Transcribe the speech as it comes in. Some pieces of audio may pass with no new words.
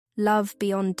Love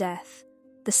Beyond Death,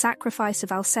 The Sacrifice of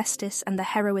Alcestis and the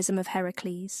Heroism of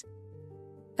Heracles.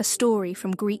 A story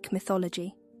from Greek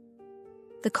mythology.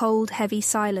 The cold, heavy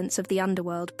silence of the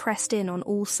underworld pressed in on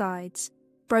all sides,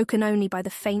 broken only by the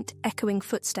faint, echoing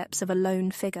footsteps of a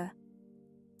lone figure.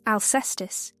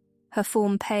 Alcestis, her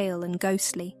form pale and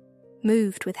ghostly,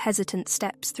 moved with hesitant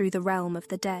steps through the realm of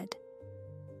the dead.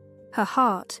 Her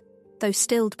heart, though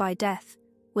stilled by death,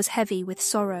 was heavy with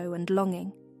sorrow and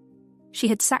longing. She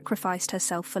had sacrificed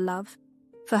herself for love,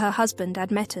 for her husband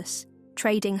Admetus,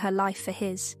 trading her life for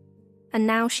his, and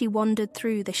now she wandered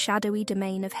through the shadowy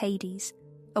domain of Hades,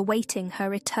 awaiting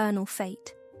her eternal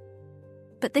fate.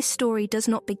 But this story does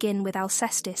not begin with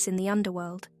Alcestis in the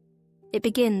underworld. It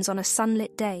begins on a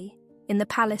sunlit day in the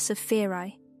palace of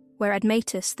Pherai, where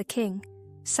Admetus the king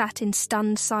sat in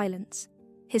stunned silence,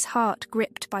 his heart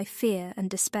gripped by fear and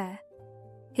despair.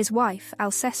 His wife,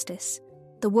 Alcestis,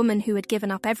 the woman who had given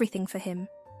up everything for him,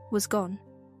 was gone.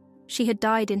 She had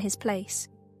died in his place,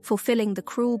 fulfilling the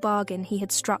cruel bargain he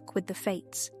had struck with the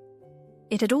fates.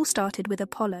 It had all started with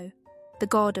Apollo, the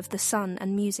god of the sun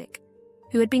and music,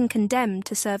 who had been condemned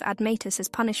to serve Admetus as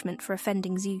punishment for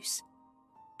offending Zeus.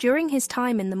 During his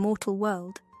time in the mortal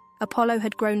world, Apollo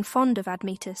had grown fond of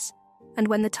Admetus, and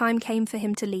when the time came for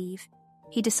him to leave,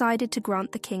 he decided to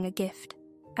grant the king a gift,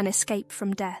 an escape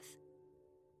from death.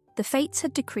 The fates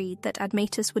had decreed that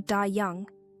Admetus would die young,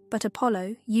 but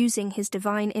Apollo, using his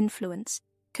divine influence,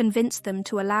 convinced them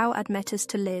to allow Admetus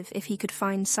to live if he could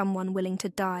find someone willing to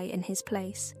die in his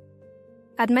place.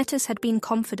 Admetus had been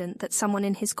confident that someone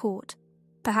in his court,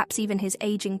 perhaps even his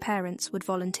aging parents, would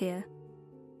volunteer.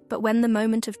 But when the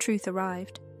moment of truth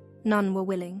arrived, none were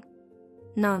willing.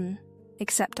 None,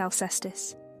 except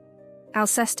Alcestis.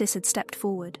 Alcestis had stepped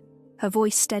forward, her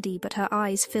voice steady but her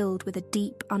eyes filled with a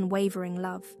deep, unwavering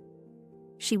love.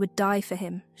 She would die for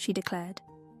him, she declared,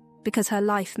 because her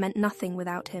life meant nothing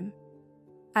without him.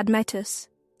 Admetus,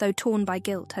 though torn by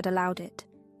guilt, had allowed it,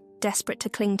 desperate to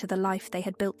cling to the life they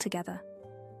had built together.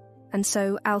 And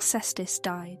so Alcestis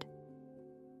died.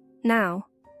 Now,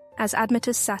 as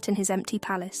Admetus sat in his empty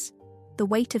palace, the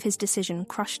weight of his decision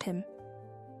crushed him.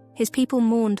 His people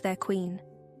mourned their queen,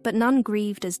 but none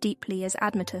grieved as deeply as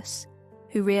Admetus,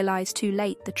 who realized too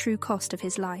late the true cost of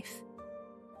his life.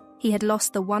 He had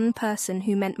lost the one person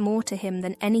who meant more to him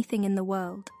than anything in the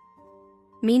world.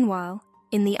 Meanwhile,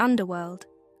 in the underworld,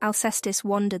 Alcestis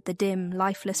wandered the dim,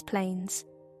 lifeless plains,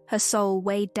 her soul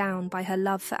weighed down by her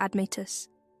love for Admetus.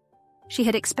 She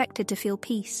had expected to feel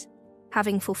peace,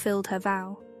 having fulfilled her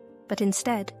vow, but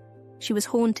instead, she was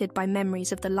haunted by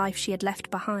memories of the life she had left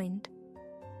behind.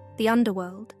 The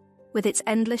underworld, with its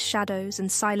endless shadows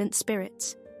and silent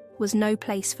spirits, was no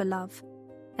place for love,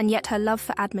 and yet her love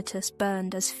for Admetus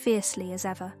burned as fiercely as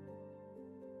ever.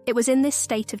 It was in this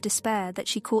state of despair that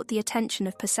she caught the attention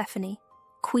of Persephone,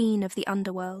 queen of the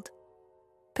underworld.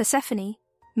 Persephone,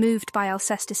 moved by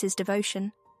Alcestis's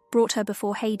devotion, brought her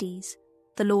before Hades,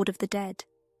 the lord of the dead.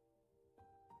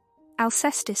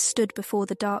 Alcestis stood before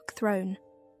the dark throne,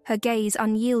 her gaze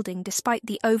unyielding despite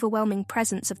the overwhelming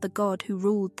presence of the god who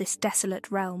ruled this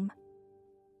desolate realm.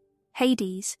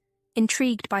 Hades,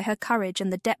 intrigued by her courage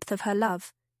and the depth of her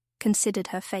love, considered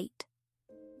her fate.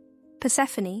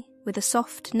 Persephone, with a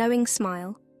soft, knowing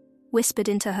smile, whispered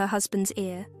into her husband's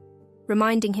ear,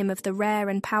 reminding him of the rare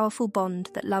and powerful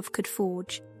bond that love could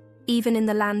forge, even in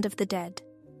the land of the dead.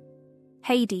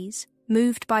 Hades,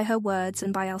 moved by her words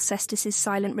and by Alcestis's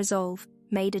silent resolve,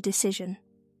 made a decision.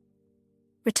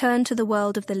 "Return to the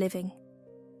world of the living,"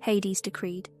 Hades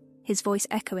decreed, his voice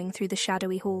echoing through the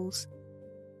shadowy halls.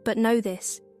 "But know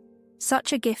this,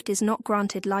 such a gift is not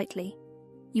granted lightly.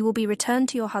 You will be returned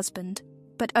to your husband,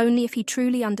 but only if he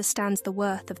truly understands the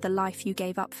worth of the life you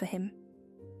gave up for him."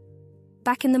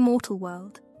 Back in the mortal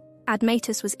world,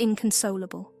 Admetus was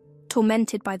inconsolable,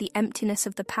 tormented by the emptiness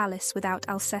of the palace without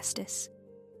Alcestis.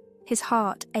 His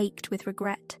heart ached with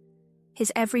regret,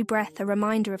 his every breath a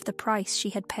reminder of the price she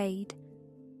had paid.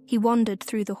 He wandered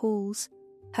through the halls,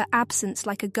 her absence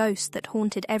like a ghost that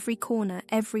haunted every corner,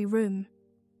 every room.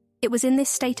 It was in this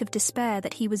state of despair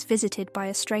that he was visited by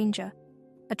a stranger,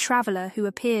 a traveller who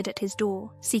appeared at his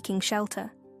door, seeking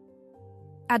shelter.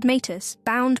 Admetus,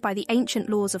 bound by the ancient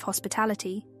laws of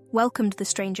hospitality, welcomed the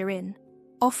stranger in,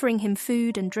 offering him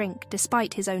food and drink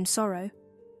despite his own sorrow.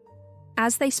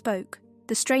 As they spoke,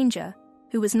 the stranger,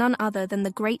 who was none other than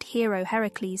the great hero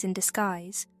Heracles in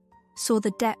disguise, saw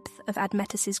the depth of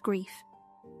Admetus's grief.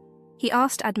 He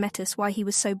asked Admetus why he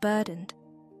was so burdened,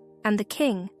 and the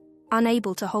king,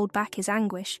 unable to hold back his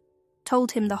anguish,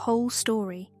 told him the whole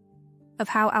story, of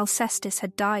how Alcestis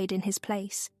had died in his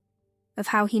place, of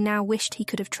how he now wished he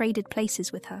could have traded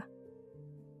places with her.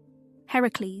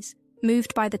 Heracles,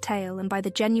 moved by the tale and by the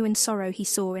genuine sorrow he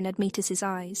saw in Admetus's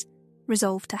eyes,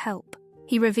 resolved to help.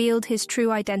 He revealed his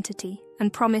true identity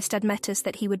and promised Admetus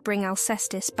that he would bring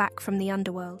Alcestis back from the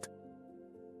underworld.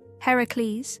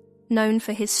 Heracles, known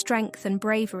for his strength and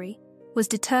bravery, was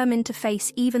determined to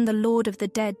face even the Lord of the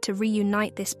Dead to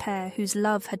reunite this pair whose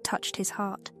love had touched his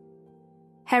heart.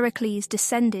 Heracles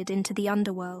descended into the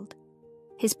underworld,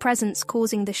 his presence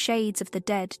causing the shades of the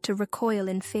dead to recoil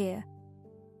in fear.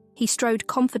 He strode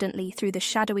confidently through the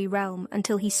shadowy realm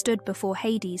until he stood before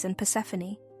Hades and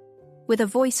Persephone. With a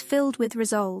voice filled with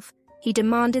resolve, he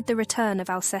demanded the return of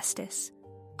Alcestis,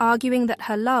 arguing that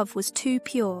her love was too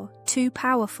pure, too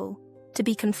powerful, to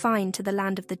be confined to the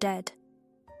land of the dead.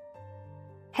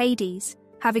 Hades,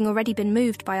 having already been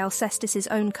moved by Alcestis's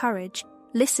own courage,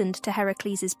 listened to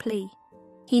Heracles' plea.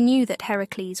 He knew that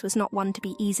Heracles was not one to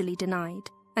be easily denied,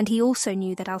 and he also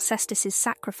knew that Alcestis's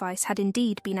sacrifice had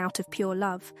indeed been out of pure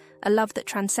love, a love that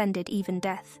transcended even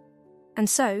death. And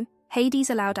so, Hades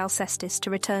allowed Alcestis to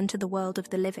return to the world of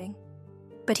the living.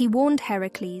 But he warned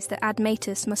Heracles that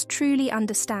Admetus must truly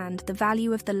understand the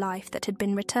value of the life that had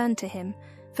been returned to him,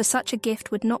 for such a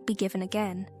gift would not be given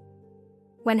again.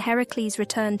 When Heracles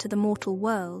returned to the mortal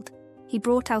world, he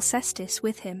brought Alcestis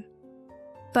with him.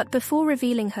 But before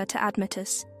revealing her to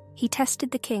Admetus, he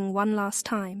tested the king one last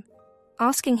time,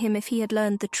 asking him if he had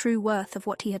learned the true worth of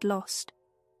what he had lost.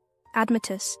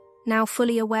 Admetus, now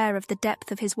fully aware of the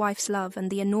depth of his wife's love and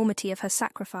the enormity of her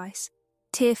sacrifice,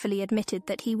 tearfully admitted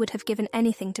that he would have given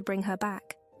anything to bring her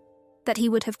back, that he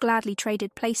would have gladly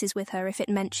traded places with her if it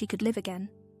meant she could live again.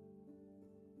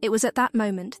 It was at that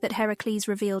moment that Heracles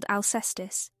revealed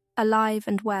Alcestis, alive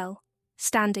and well,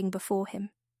 standing before him.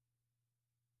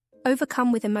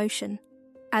 Overcome with emotion,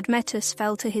 Admetus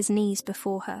fell to his knees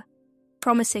before her,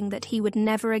 promising that he would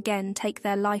never again take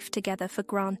their life together for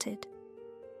granted.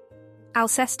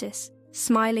 Alcestis,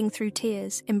 smiling through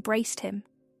tears, embraced him,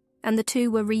 and the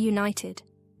two were reunited,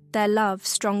 their love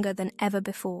stronger than ever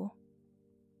before.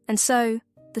 And so,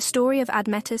 the story of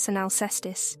Admetus and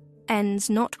Alcestis ends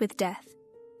not with death,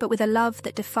 but with a love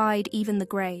that defied even the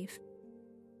grave,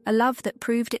 a love that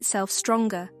proved itself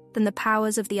stronger than the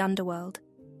powers of the underworld,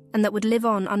 and that would live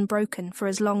on unbroken for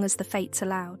as long as the fates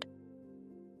allowed.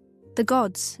 The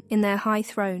gods, in their high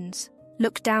thrones,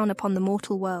 looked down upon the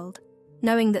mortal world,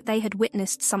 knowing that they had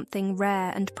witnessed something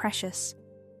rare and precious,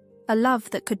 a love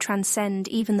that could transcend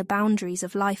even the boundaries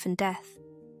of life and death,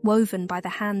 woven by the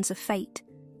hands of fate,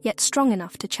 yet strong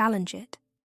enough to challenge it.